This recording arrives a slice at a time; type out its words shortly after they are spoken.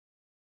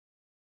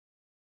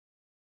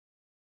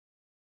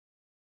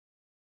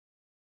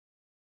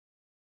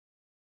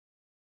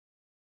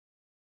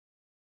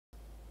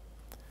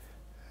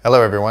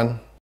Hello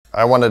everyone.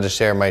 I wanted to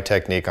share my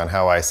technique on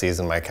how I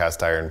season my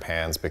cast iron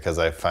pans because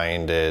I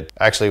find it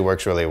actually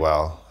works really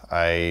well.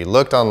 I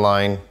looked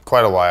online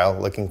quite a while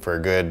looking for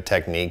good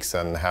techniques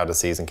on how to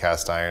season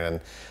cast iron,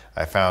 and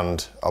I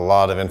found a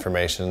lot of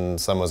information.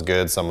 Some was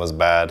good, some was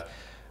bad,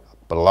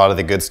 but a lot of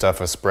the good stuff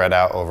was spread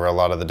out over a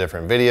lot of the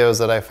different videos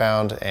that I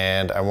found,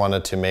 and I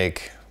wanted to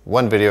make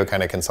one video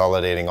kind of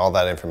consolidating all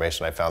that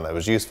information I found that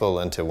was useful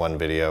into one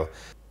video.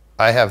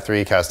 I have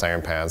 3 cast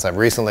iron pans. I've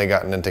recently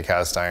gotten into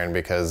cast iron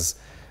because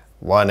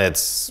one,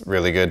 it's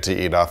really good to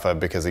eat off of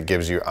because it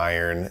gives you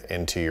iron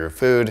into your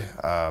food.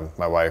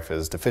 My wife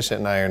is deficient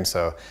in iron,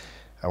 so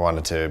I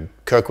wanted to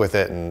cook with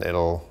it and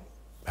it'll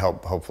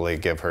help hopefully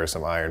give her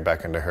some iron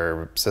back into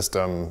her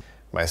system.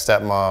 My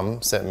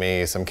stepmom sent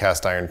me some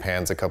cast iron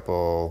pans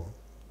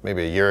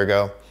maybe a year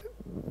ago.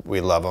 We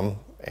love them,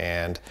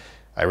 and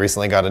I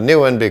recently got a new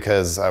one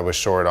because I was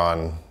short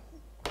on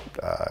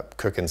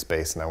cooking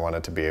space and I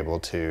wanted to be able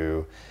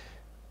to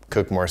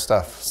cook more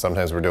stuff.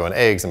 Sometimes we're doing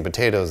eggs and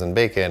potatoes and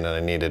bacon and I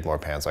needed more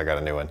pans, so I got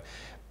a new one.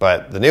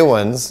 But the new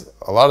ones,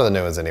 a lot of the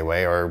new ones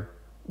anyway, are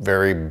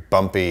very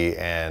bumpy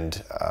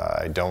and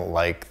I don't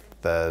like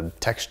the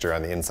texture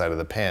on the inside of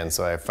the pan.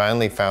 So I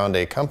finally found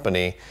a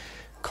company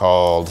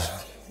called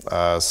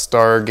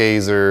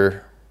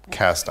Stargazer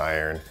cast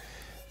iron.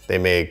 They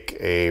make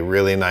a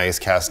really nice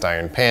cast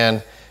iron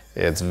pan.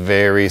 It's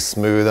very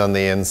smooth on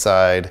the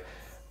inside.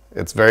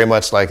 It's very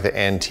much like the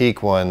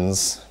antique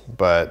ones,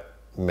 but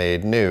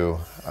made new.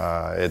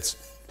 It's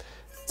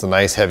a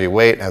nice heavy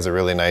weight, has a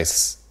really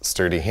nice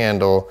sturdy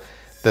handle.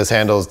 This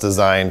handle is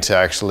designed to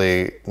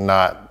actually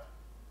not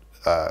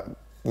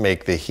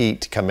make the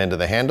heat come into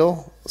the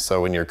handle.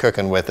 So when you're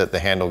cooking with it, the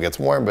handle gets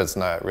warm, but it's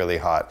not really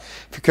hot.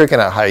 If you're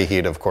cooking at high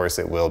heat, of course,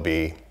 it will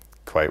be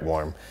quite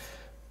warm.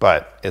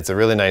 But it's a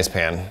really nice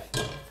pan.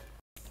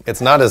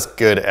 It's not as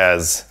good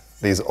as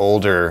these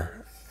older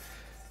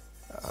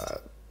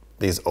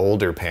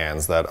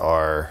pans that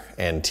are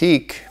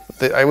antique.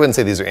 I wouldn't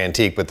say these are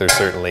antique, but they're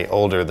certainly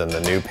older than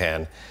the new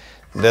pan.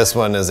 This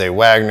one is a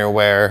Wagner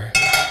ware.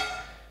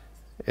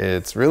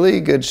 It's really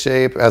good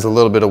shape, has a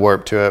little bit of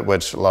warp to it,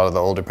 which a lot of the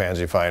older pans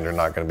you find are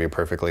not going to be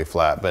perfectly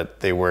flat,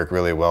 but they work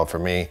really well for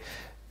me.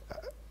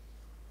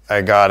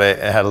 I got it,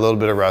 it had a little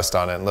bit of rust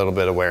on it, a little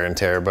bit of wear and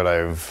tear, but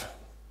I've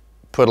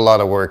put a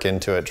lot of work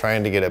into it,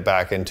 trying to get it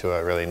back into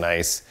a really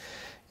nice,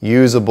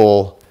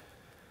 usable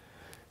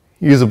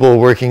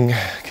working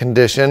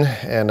condition,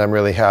 and I'm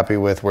really happy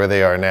with where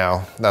they are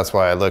now. That's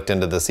why I looked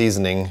into the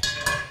seasoning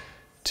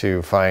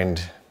to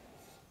find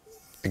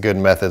good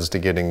methods to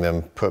getting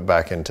them put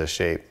back into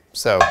shape.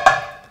 So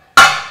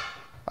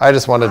I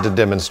just wanted to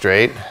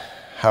demonstrate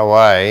how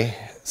I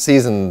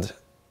seasoned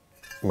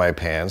my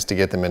pans to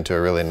get them into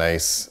a really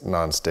nice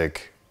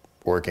non-stick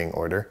working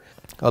order.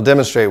 I'll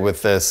demonstrate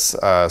with this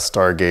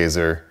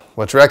Stargazer.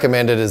 What's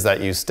recommended is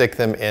that you stick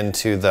them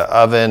into the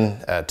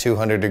oven at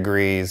 200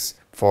 degrees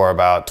for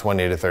about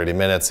 20 to 30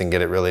 minutes and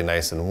get it really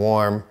nice and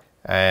warm.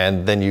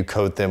 And then you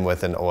coat them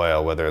with an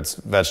oil, whether it's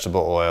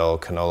vegetable oil,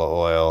 canola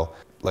oil,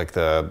 like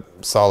the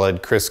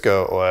solid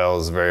Crisco oil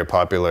is very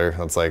popular.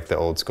 That's like the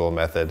old school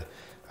method.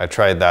 I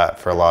tried that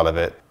for a lot of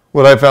it.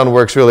 What I found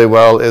works really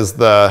well is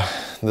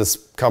this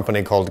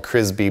company called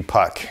Crispy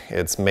Puck.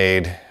 It's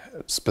made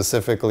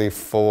specifically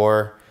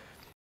for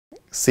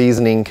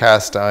seasoning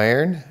cast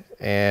iron,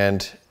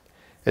 and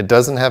it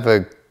doesn't have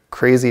a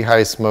crazy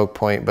high smoke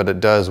point, but it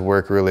does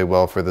work really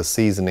well for the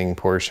seasoning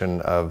portion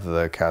of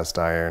the cast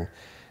iron.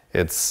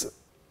 It's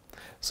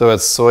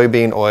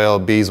soybean oil,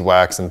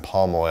 beeswax, and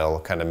palm oil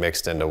kind of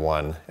mixed into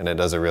one, and it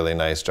does a really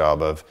nice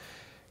job of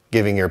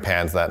giving your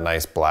pans that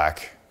nice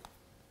black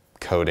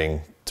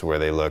coating to where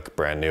they look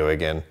brand new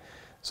again.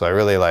 So I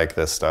really like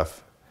this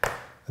stuff. I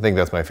think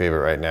that's my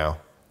favorite right now.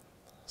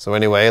 So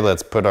anyway,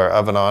 let's put our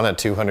oven on at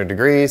 200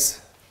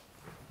 degrees.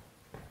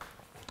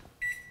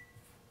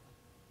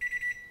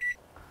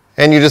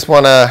 And you just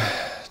want to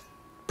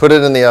put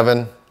it in the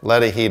oven,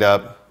 let it heat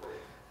up,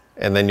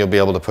 and then you'll be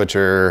able to put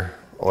your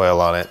oil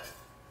on it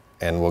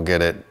and we'll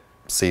get it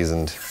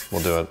seasoned.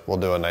 We'll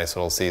do a nice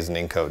little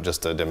seasoning coat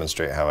just to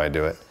demonstrate how I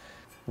do it.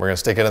 We're going to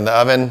stick it in the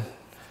oven,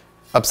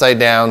 upside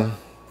down,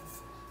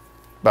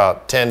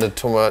 about 10 to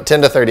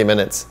 30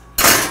 minutes.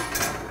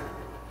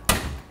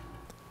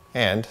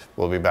 And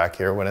we'll be back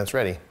here when it's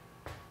ready.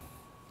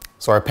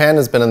 So our pan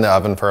has been in the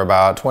oven for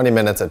about 20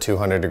 minutes at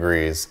 200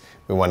 degrees.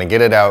 We want to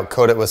get it out,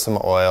 coat it with some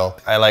oil.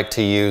 I like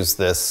to use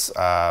this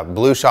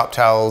blue shop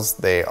towels.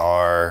 They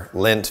are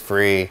lint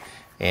free,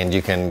 and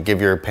you can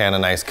give your pan a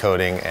nice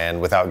coating and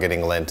without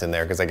getting lint in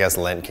there, because I guess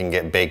lint can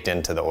get baked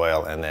into the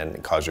oil and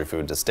then cause your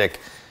food to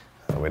stick.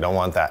 We don't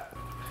want that.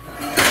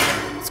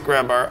 Let's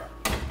grab our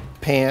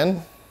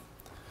pan.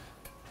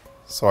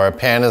 So our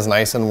pan is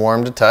nice and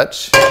warm to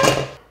touch.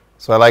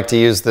 So I like to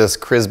use this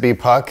Crispy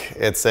Puck.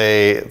 It's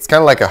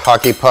kind of like a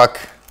hockey puck.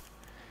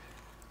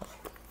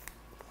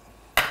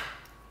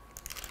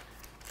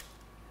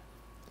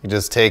 You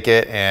just take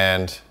it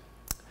and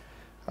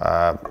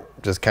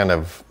just kind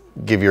of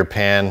give your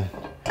pan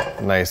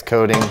a nice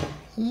coating.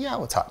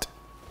 Yeah, it's hot.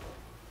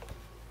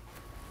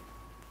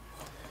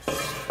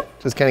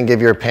 Just kind of give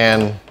your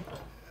pan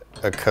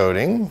a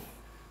coating.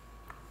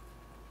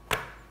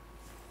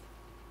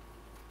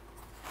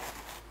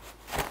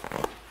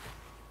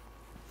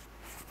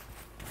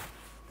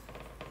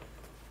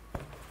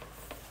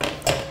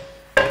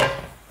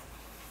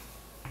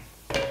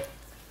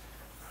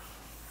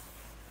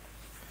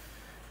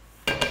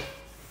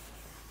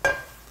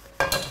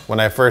 When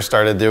I first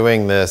started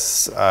doing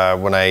this,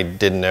 when I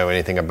didn't know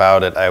anything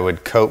about it, I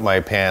would coat my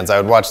pans. I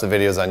would watch the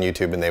videos on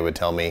YouTube and they would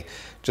tell me,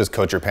 just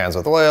coat your pans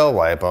with oil,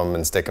 wipe them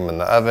and stick them in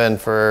the oven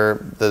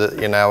for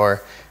an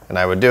hour. And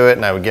I would do it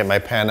and I would get my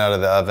pan out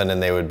of the oven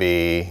and they would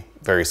be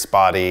very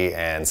spotty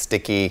and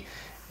sticky.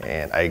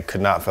 And I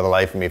could not for the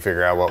life of me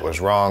figure out what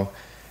was wrong.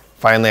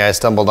 Finally, I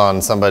stumbled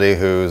on somebody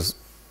who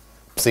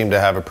seemed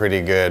to have a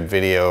pretty good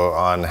video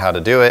on how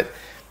to do it.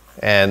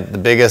 And the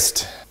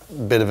biggest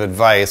bit of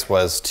advice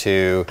was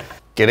to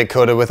get it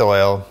coated with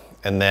oil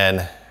and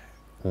then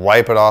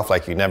wipe it off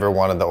like you never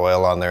wanted the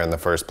oil on there in the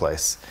first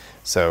place.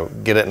 So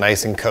get it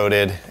nice and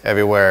coated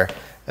everywhere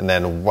and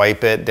then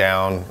wipe it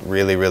down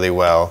really, really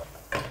well,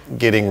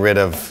 getting rid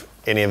of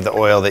any of the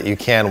oil that you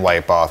can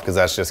wipe off because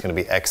that's just going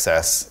to be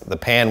excess. The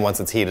pan, once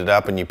it's heated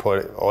up and you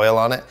put oil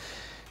on it,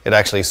 it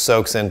actually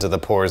soaks into the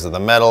pores of the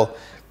metal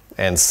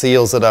and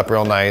seals it up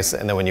real nice,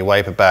 and then when you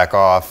wipe it back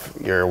off,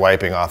 you're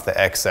wiping off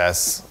the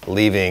excess,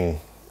 leaving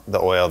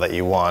the oil that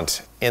you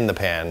want in the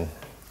pan.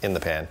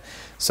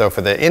 So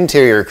for the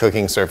interior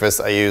cooking surface,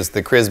 I use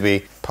the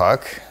Crisbee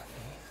puck.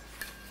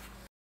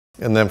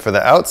 And then for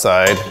the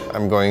outside,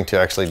 I'm going to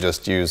actually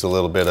just use a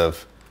little bit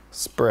of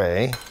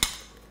spray.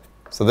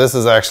 So this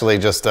is actually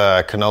just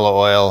canola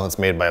oil. It's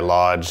made by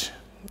Lodge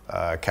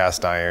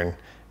cast iron.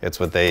 It's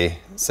what they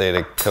say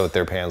to coat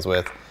their pans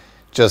with.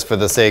 Just for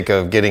the sake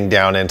of getting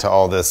down into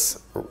all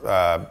this,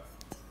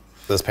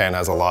 this pan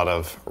has a lot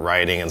of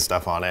writing and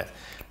stuff on it.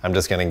 I'm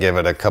just gonna give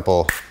it a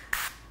couple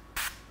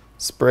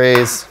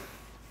sprays,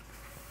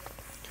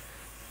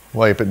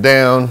 wipe it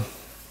down.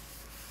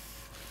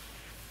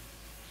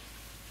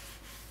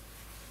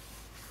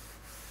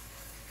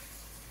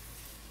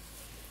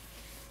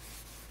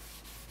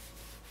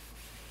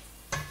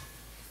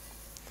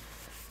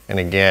 And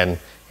again,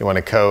 you want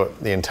to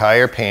coat the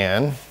entire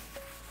pan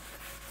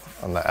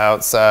on the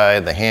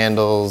outside, the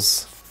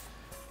handles.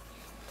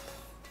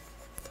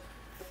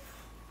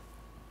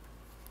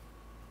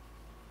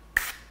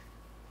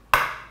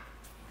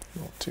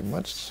 Not too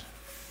much.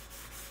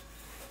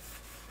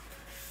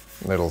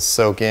 It'll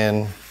soak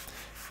in.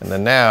 And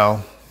then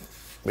now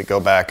we go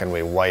back and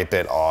we wipe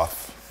it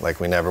off like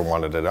we never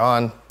wanted it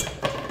on.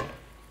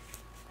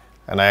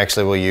 And I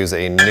actually will use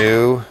a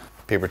new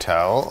paper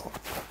towel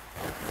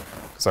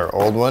because our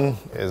old one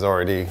is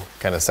already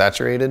kind of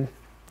saturated.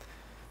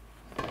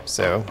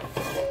 So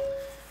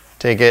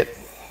take it,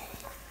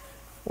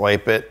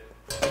 wipe it.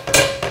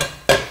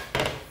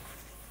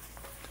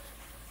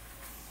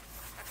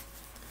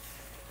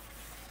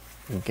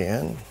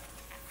 Again.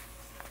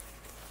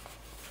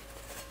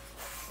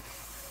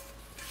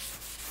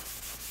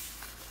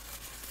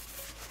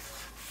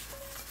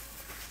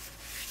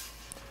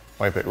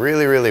 Wipe it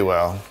really, really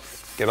well.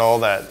 Get all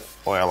that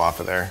oil off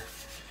of there.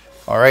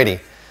 Alrighty.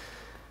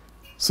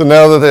 So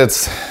now that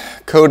it's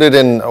coated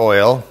in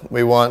oil,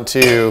 we want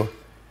to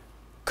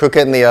cook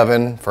it in the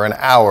oven for an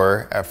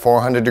hour at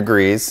 400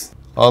 degrees.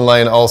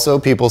 Online also,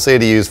 people say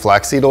to use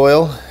flaxseed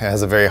oil. It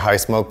has a very high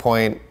smoke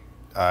point.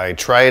 I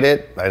tried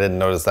it. I didn't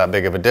notice that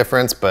big of a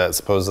difference, but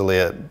supposedly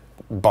it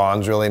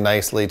bonds really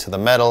nicely to the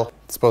metal.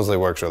 It supposedly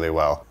works really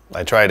well.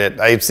 I tried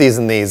it. I've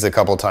seasoned these a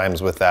couple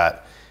times with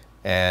that,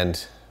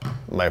 and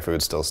my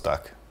food's still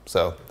stuck.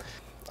 So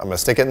I'm gonna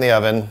stick it in the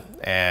oven,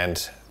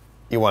 and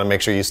you wanna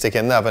make sure you stick it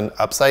in the oven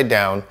upside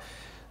down.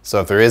 So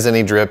if there is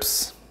any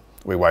drips,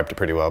 we wiped it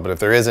pretty well, but if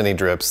there is any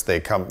drips,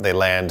 they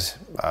land,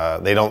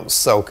 they don't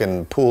soak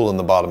and pool in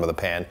the bottom of the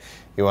pan.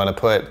 You wanna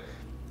put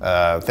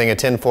a thing of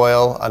tin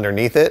foil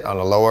underneath it on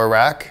a lower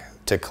rack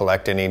to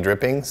collect any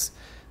drippings.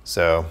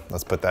 So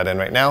let's put that in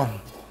right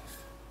now.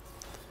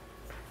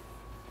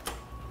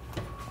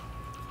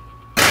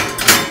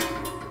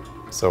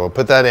 So we'll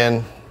put that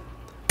in.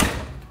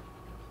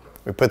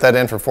 We put that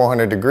in for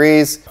 400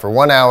 degrees for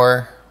 1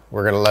 hour.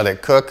 We're gonna let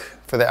it cook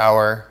for the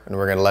hour, and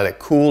we're gonna let it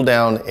cool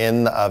down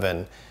in the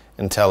oven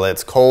until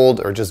it's cold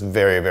or just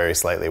very, very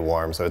slightly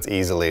warm, so it's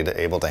easily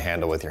able to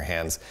handle with your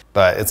hands.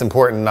 But it's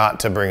important not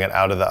to bring it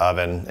out of the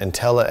oven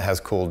until it has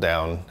cooled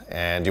down.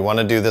 And you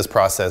wanna do this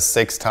process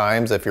 6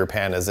 times if your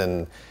pan is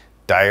in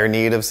dire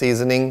need of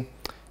seasoning.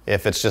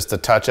 If it's just a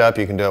touch up,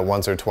 you can do it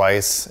once or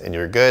twice and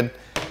you're good.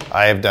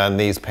 I have done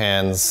these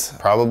pans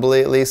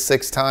probably at least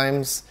 6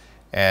 times,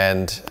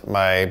 and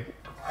my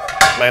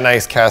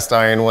nice cast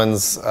iron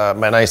ones,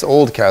 my nice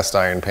old cast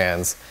iron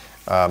pans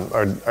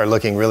are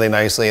looking really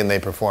nicely, and they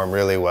perform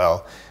really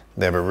well.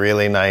 They have a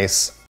really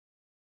nice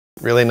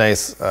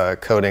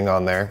coating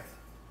on there.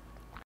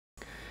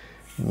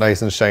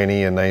 Nice and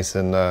shiny and nice,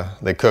 and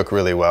they cook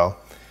really well.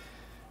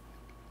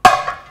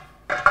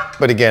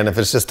 But again, if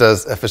it's just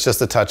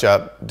a touch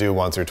up, do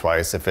once or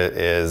twice. If it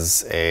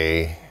is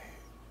a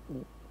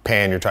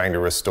pan you're trying to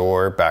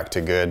restore back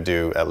to good,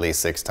 do at least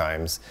 6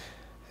 times.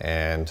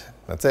 And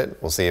that's it.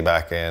 We'll see you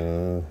back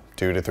in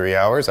 2 to 3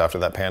 hours after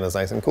that pan is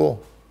nice and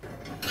cool.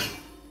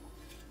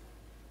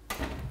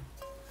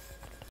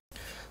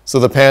 So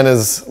the pan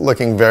is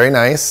looking very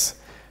nice,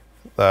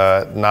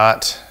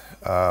 not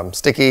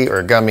sticky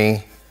or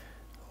gummy.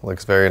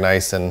 Looks very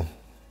nice and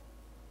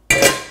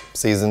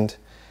seasoned.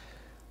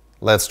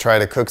 Let's try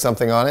to cook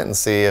something on it and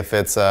see if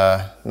it's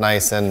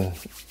nice and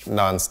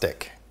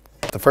non-stick.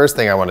 The first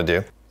thing I want to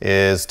do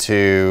is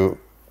to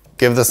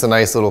give this a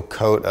nice little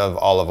coat of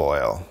olive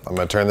oil. I'm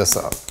going to turn this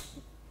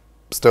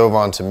stove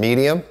on to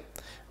medium.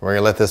 We're going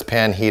to let this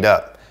pan heat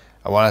up.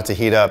 I want it to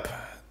heat up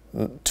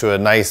to a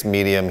nice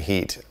medium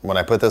heat. When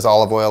I put this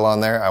olive oil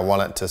on there, I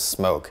want it to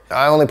smoke.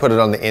 I only put it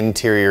on the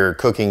interior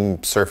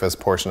cooking surface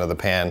portion of the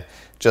pan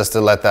just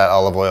to let that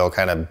olive oil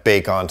kind of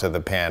bake onto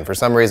the pan. For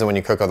some reason, when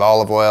you cook with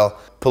olive oil,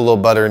 put a little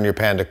butter in your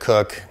pan to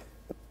cook,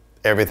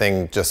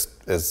 everything just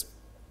is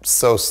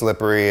so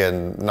slippery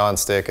and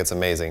non-stick, it's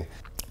amazing.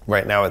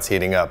 Right now it's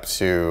heating up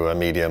to a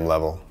medium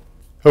level.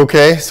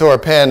 Okay, so our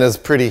pan is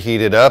pretty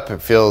heated up.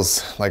 It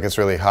feels like it's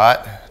really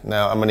hot.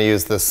 Now I'm gonna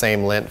use the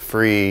same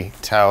lint-free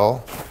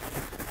towel.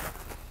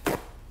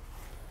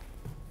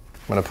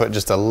 I'm gonna put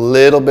just a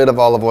little bit of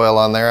olive oil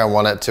on there. I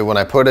want it to, when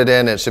I put it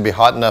in, it should be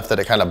hot enough that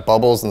it kind of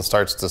bubbles and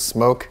starts to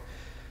smoke.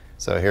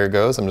 So here it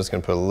goes. I'm just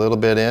gonna put a little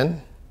bit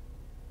in.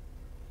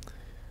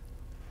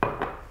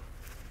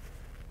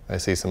 I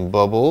see some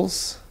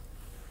bubbles.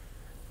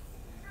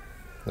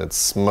 It's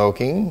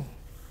smoking.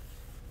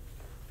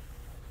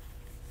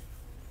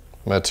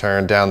 I'm gonna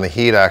turn down the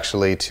heat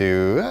actually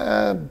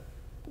to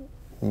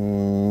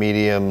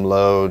medium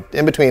low,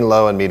 in between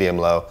low and medium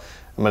low.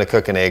 I'm gonna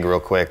cook an egg real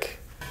quick.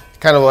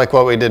 Kind of like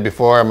what we did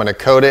before, I'm gonna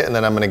coat it and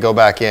then I'm gonna go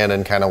back in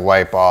and kind of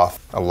wipe off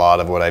a lot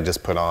of what I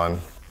just put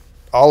on.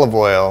 Olive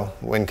oil,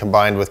 when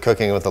combined with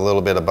cooking with a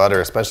little bit of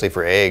butter, especially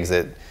for eggs,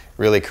 it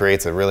really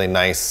creates a really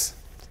nice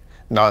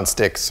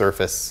non-stick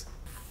surface.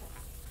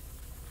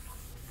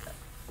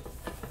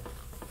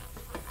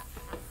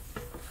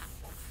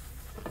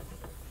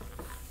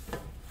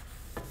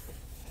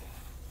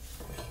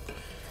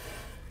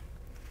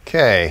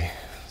 Okay,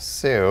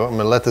 so I'm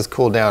gonna let this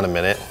cool down a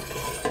minute.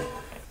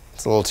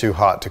 It's a little too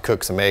hot to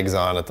cook some eggs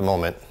on at the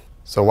moment.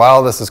 So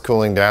while this is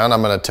cooling down,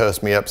 I'm gonna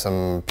toast me up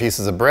some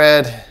pieces of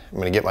bread. I'm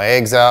gonna get my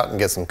eggs out and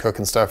get some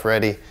cooking stuff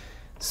ready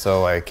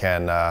so I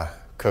can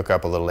cook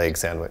up a little egg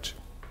sandwich.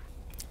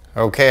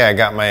 Okay, I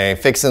got my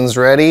fixins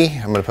ready.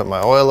 I'm gonna put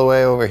my oil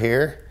away over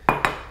here.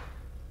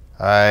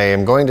 I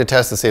am going to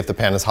test to see if the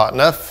pan is hot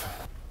enough.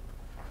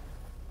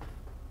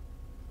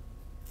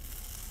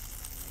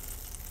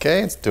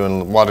 Okay,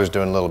 water's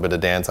doing a little bit of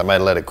dance. I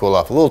might let it cool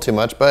off a little too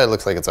much, but it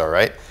looks like it's all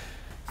right.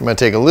 I'm gonna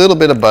take a little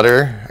bit of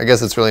butter. I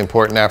guess it's really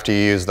important after you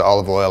use the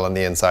olive oil on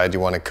the inside, you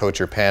wanna coat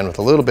your pan with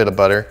a little bit of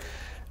butter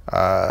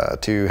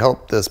to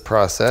help this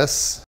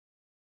process.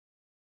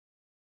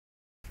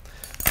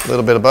 A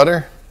little bit of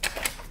butter.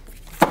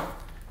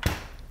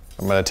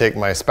 I'm gonna take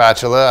my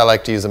spatula. I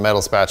like to use a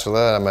metal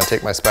spatula. I'm gonna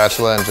take my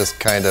spatula and just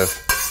kind of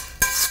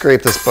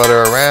scrape this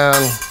butter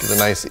around, give it a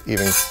nice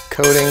even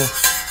coating.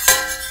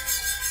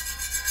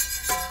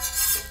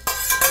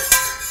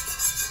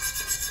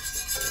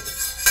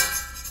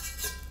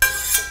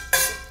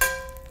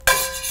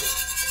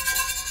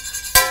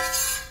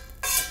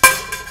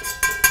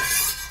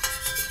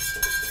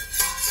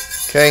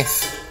 Okay,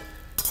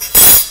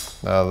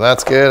 now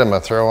that's good. I'm gonna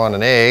throw on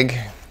an egg.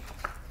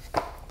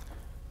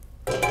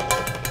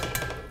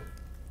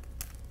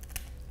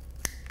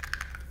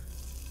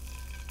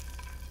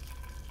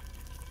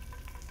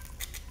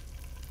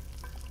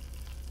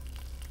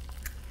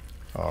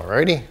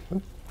 Alrighty.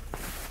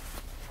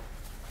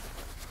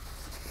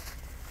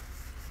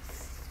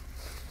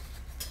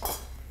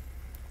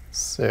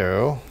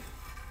 So,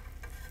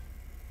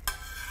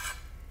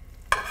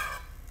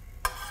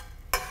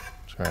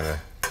 try to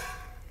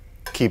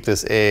keep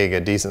this egg a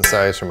decent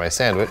size for my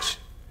sandwich.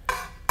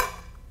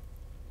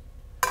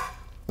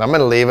 I'm going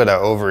to leave it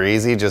over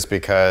easy just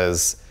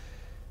because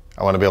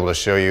I want to be able to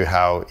show you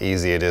how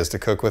easy it is to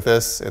cook with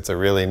this. It's a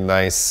really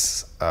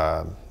nice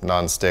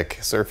non-stick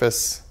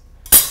surface.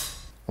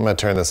 I'm going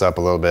to turn this up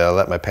a little bit. I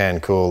let my pan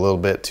cool a little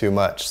bit too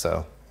much,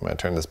 so I'm going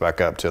to turn this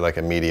back up to like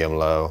a medium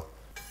low.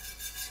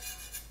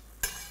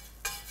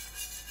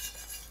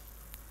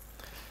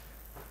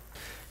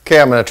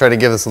 Okay, I'm going to try to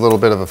give this a little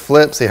bit of a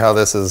flip, see how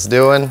this is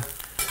doing.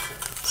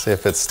 See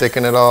if it's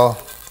sticking at all.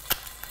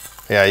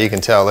 Yeah, you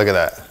can tell, look at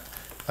that.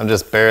 I'm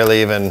just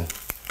barely even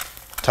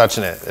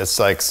touching it. It's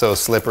like so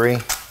slippery.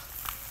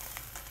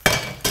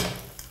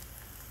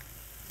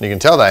 You can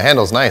tell that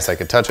handle's nice. I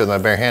could touch it with my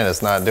bare hand.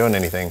 It's not doing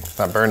anything. It's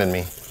not burning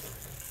me.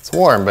 It's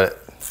warm, but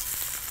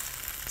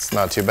it's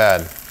not too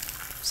bad.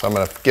 So I'm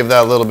gonna give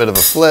that a little bit of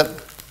a flip. I'm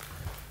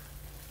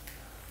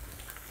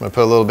gonna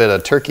put a little bit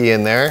of turkey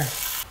in there.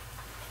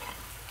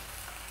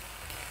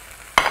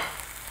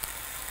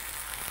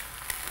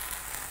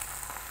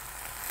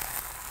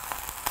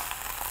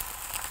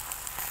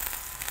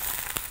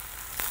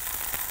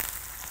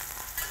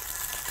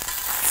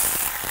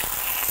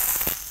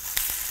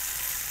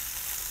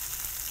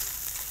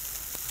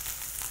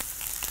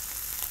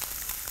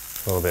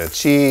 A little bit of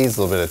cheese,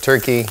 a little bit of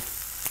turkey.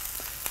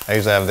 I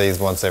usually have these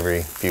once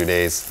every few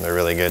days. They're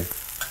really good.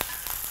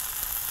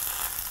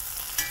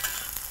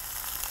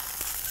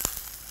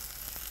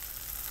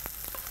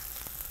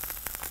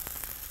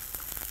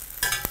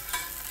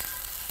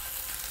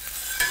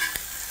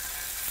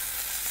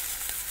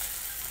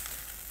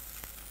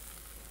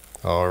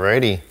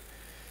 Alrighty,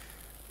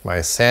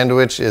 my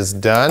sandwich is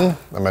done.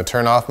 I'm gonna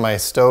turn off my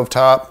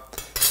stovetop.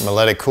 I'm gonna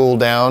let it cool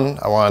down.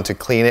 I want to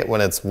clean it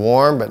when it's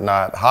warm, but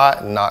not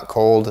hot and not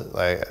cold.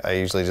 I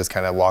usually just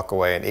kind of walk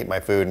away and eat my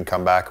food and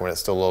come back when it's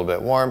still a little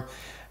bit warm.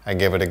 I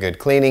give it a good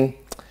cleaning,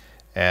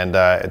 and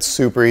it's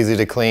super easy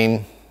to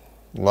clean.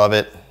 Love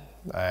it,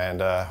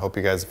 and hope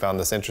you guys have found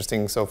this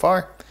interesting so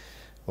far.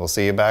 We'll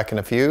see you back in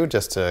a few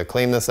just to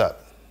clean this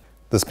up.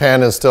 This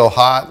pan is still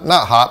hot,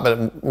 not hot,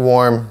 but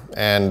warm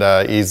and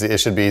easy. It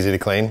should be easy to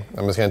clean.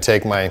 I'm just gonna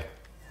take my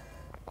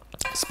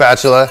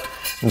spatula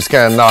and just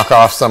kind of knock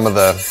off some of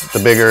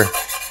the bigger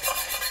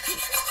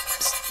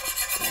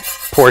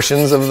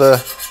portions of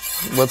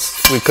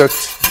we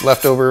cooked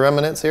leftover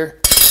remnants here.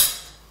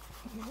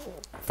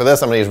 For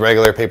this, I'm gonna use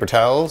regular paper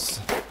towels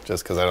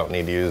just because I don't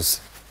need to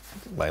use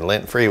my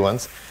lint-free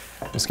ones.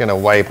 I'm just gonna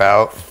wipe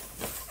out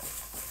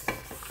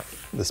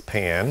this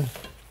pan.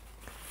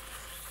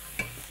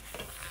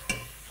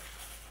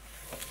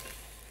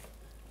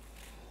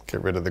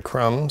 Get rid of the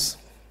crumbs.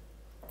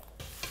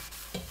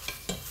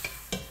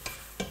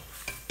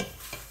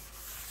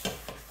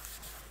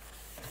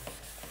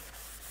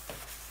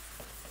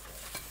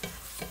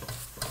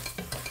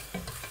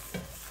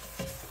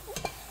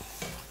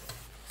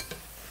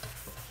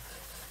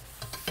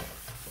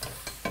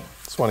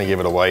 Just want to give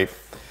it a wipe.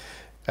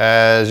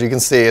 As you can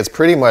see, it's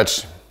pretty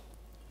much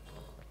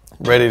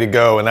ready to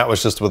go, and that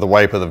was just with a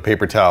wipe of the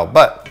paper towel.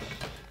 But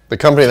the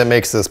company that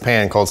makes this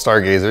pan, called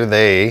Stargazer,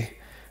 they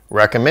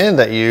recommend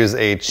that you use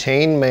a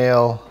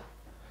chainmail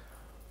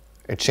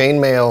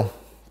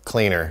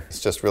cleaner. It's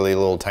just really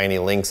little tiny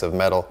links of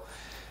metal.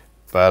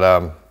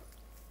 But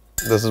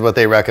this is what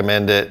they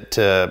recommend it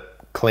to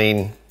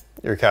clean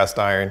your cast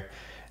iron.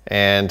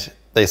 And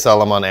they sell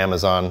them on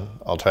Amazon.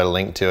 I'll try to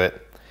link to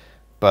it.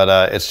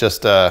 But it's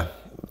just, I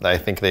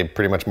think they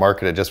pretty much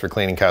market it just for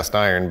cleaning cast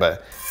iron.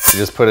 But you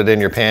just put it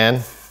in your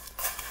pan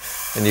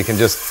and you can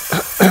just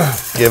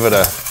give it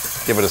a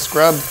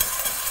scrub.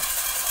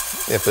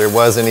 If there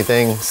was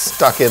anything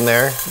stuck in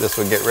there, this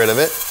would get rid of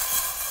it.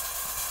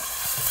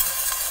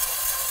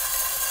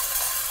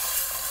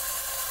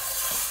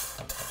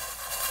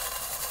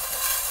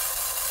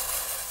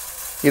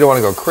 You don't want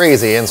to go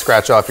crazy and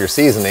scratch off your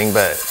seasoning,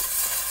 but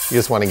you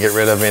just want to get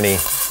rid of any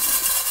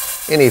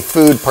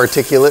food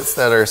particulates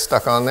that are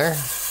stuck on there.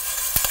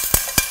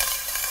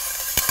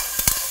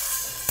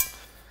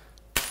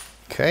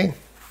 Okay,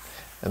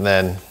 and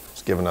then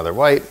just give another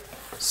wipe.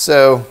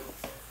 So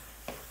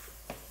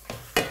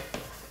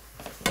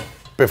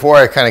before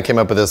I kind of came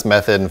up with this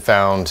method and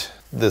found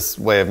this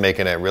way of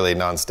making it really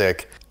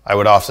non-stick, I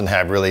would often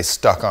have really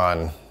stuck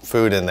on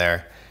food in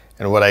there.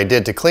 And what I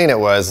did to clean it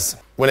was,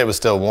 when it was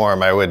still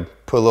warm, I would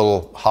put a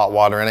little hot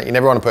water in it. You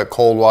never want to put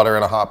cold water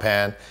in a hot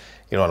pan.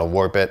 You don't want to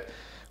warp it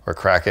or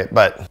crack it,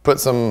 but put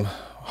some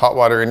hot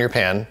water in your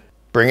pan,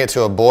 bring it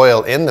to a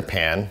boil in the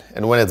pan,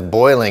 and when it's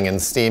boiling and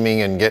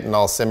steaming and getting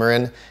all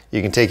simmering,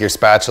 you can take your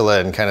spatula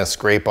and kind of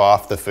scrape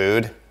off the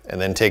food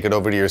and then take it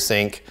over to your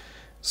sink.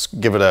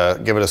 Give it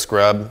a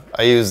scrub.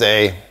 I use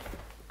a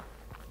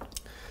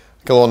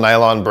little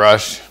nylon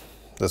brush.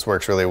 This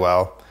works really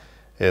well.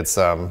 It's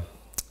you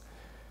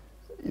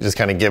just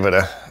kind of give it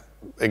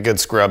a good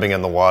scrubbing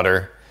in the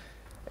water,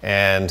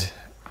 and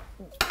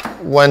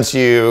once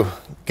you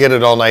get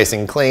it all nice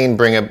and clean,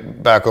 bring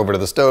it back over to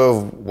the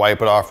stove,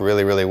 wipe it off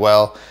really, really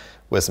well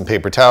with some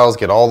paper towels.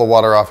 Get all the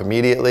water off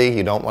immediately.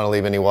 You don't want to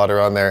leave any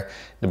water on there.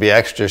 To be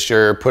extra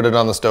sure, put it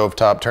on the stove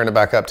top, turn it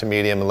back up to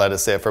medium, and let it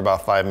sit for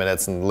about 5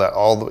 minutes and let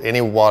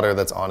any water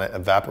that's on it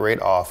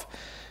evaporate off.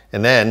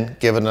 And then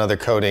give it another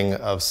coating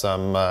of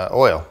some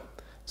oil.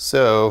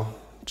 So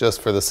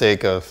just for the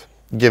sake of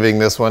giving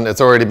this one,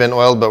 it's already been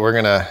oiled, but we're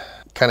gonna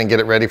kind of get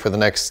it ready for the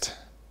next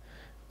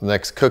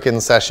cooking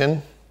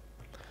session.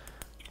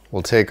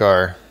 We'll take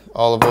our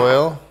olive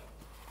oil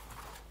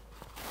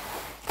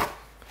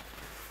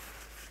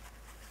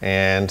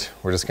and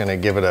we're just gonna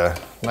give it a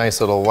nice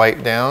little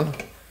wipe down.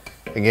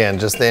 Again,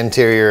 just the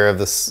interior of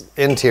this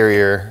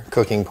interior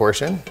cooking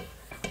portion.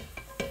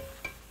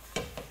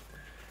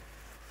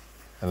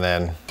 And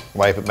then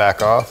wipe it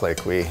back off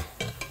like we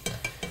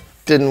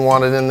didn't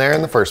want it in there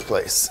in the first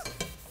place.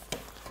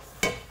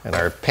 And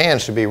our pan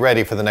should be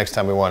ready for the next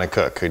time we want to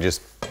cook. We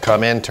just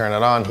come in, turn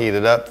it on, heat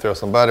it up, throw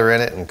some butter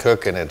in it, and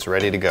cook, and it's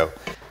ready to go.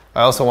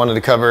 I also wanted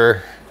to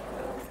cover,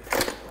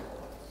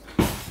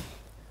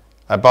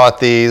 I bought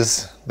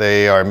these.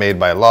 They are made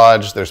by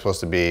Lodge. They're supposed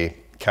to be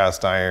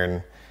cast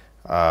iron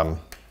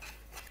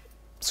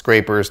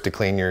scrapers to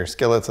clean your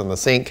skillets in the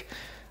sink.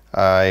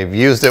 I've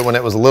used it when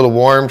it was a little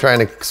warm, trying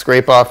to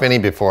scrape off any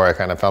before I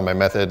kind of found my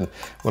method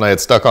when I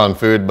had stuck on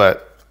food,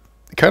 but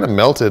it kind of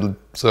melted,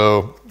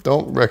 so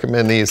don't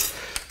recommend these.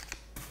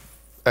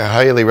 I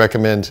highly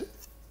recommend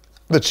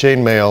the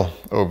chainmail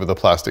over the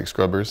plastic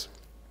scrubbers.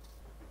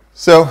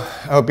 So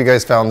I hope you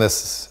guys found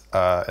this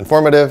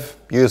informative,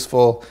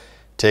 useful.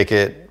 Take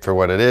it for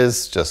what it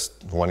is,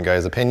 just one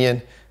guy's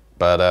opinion.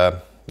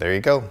 But there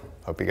you go.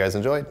 Hope you guys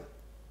enjoyed.